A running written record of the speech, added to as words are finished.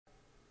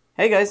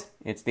Hey guys,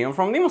 it's Dion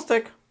from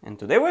DimusTech, and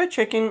today we're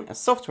checking a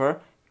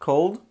software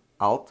called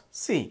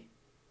ALT+C.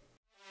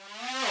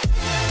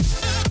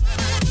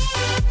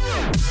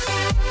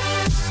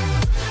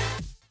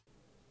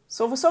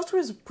 So the software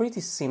is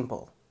pretty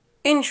simple.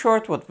 In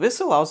short, what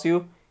this allows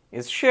you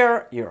is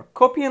share your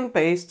copy and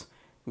paste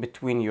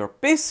between your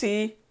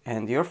PC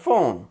and your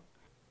phone.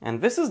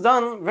 And this is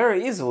done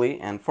very easily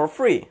and for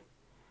free.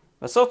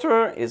 The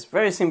software is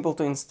very simple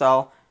to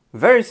install,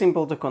 very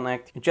simple to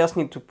connect. You just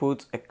need to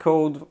put a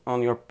code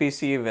on your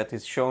PC that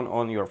is shown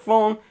on your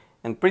phone,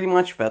 and pretty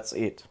much that's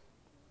it.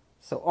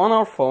 So on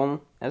our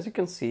phone, as you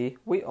can see,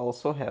 we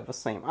also have the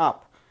same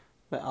app,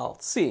 the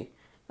ALT+C.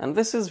 And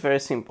this is very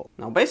simple.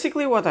 Now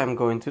basically what I'm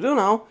going to do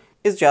now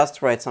is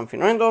just write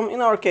something random.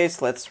 In our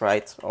case, let's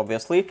write,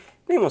 obviously,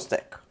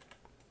 DimusTech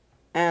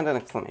and an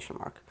exclamation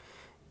mark.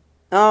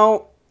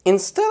 Now,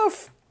 instead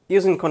of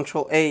using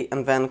Ctrl+A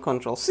and then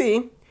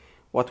Ctrl+C,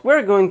 what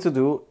we're going to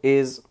do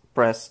is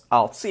press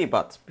ALT+C,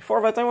 but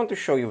before that I want to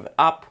show you the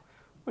app. I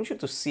want you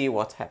to see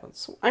what happens.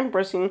 So I'm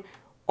pressing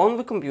on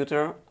the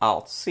computer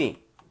ALT+C.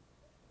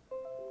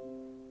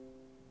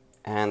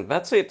 And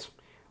that's it.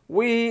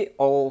 We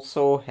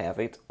also have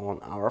it on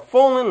our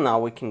phone, and now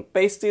we can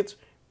paste it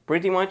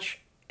pretty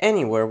much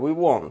anywhere we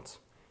want.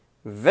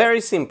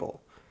 Very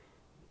simple.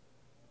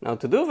 Now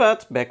to do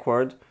that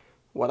backward,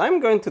 what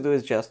I'm going to do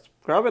is just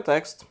grab a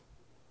text,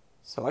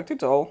 select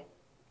it all,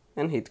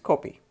 and hit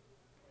copy.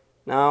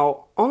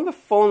 Now, on the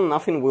phone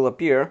nothing will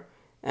appear,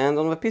 and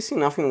on the PC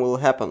nothing will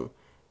happen.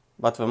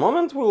 But the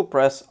moment we'll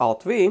press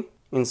Alt+V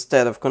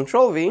instead of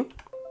Ctrl+V,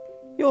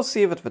 you'll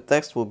see that the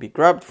text will be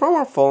grabbed from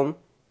our phone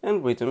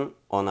and written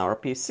on our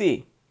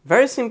PC.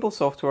 Very simple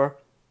software,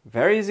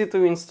 very easy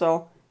to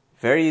install,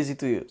 very easy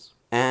to use.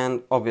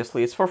 And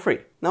obviously it's for free.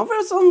 Now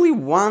there's only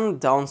one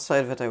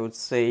downside that I would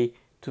say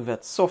to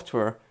that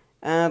software,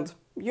 and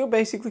you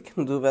basically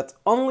can do that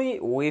only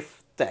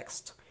with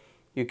text.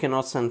 You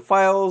cannot send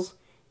files,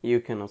 you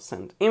cannot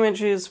send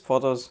images,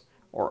 photos,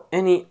 or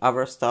any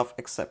other stuff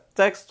except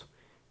text.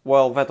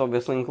 Well, that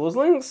obviously includes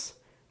links,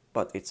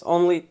 but it's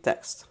only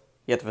text.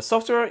 Yet the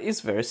software is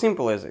very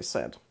simple, as I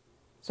said.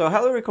 So I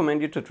highly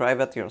recommend you to try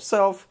that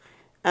yourself,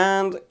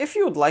 and if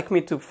you would like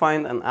me to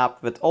find an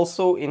app that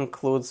also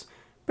includes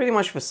pretty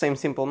much the same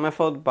simple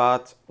method,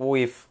 but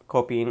with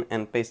copying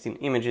and pasting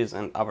images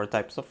and other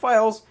types of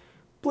files,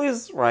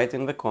 please write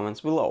in the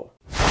comments below.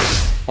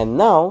 And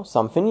now,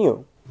 something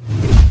new.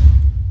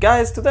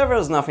 Guys, today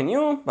there's nothing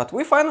new, but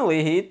we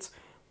finally hit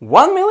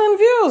 1 million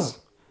views!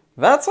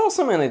 That's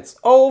awesome, and it's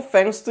all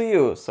thanks to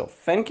you, so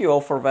thank you all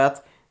for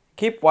that.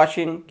 Keep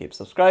watching, keep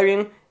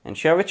subscribing, and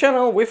share the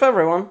channel with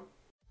everyone.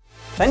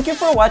 Thank you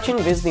for watching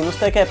this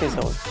DimusTech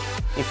episode.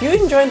 If you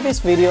enjoyed this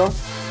video,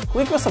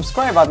 click the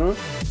subscribe button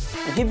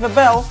and hit the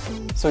bell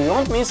so you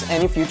won't miss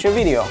any future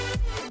video.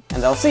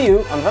 And I'll see you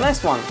on the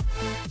next one.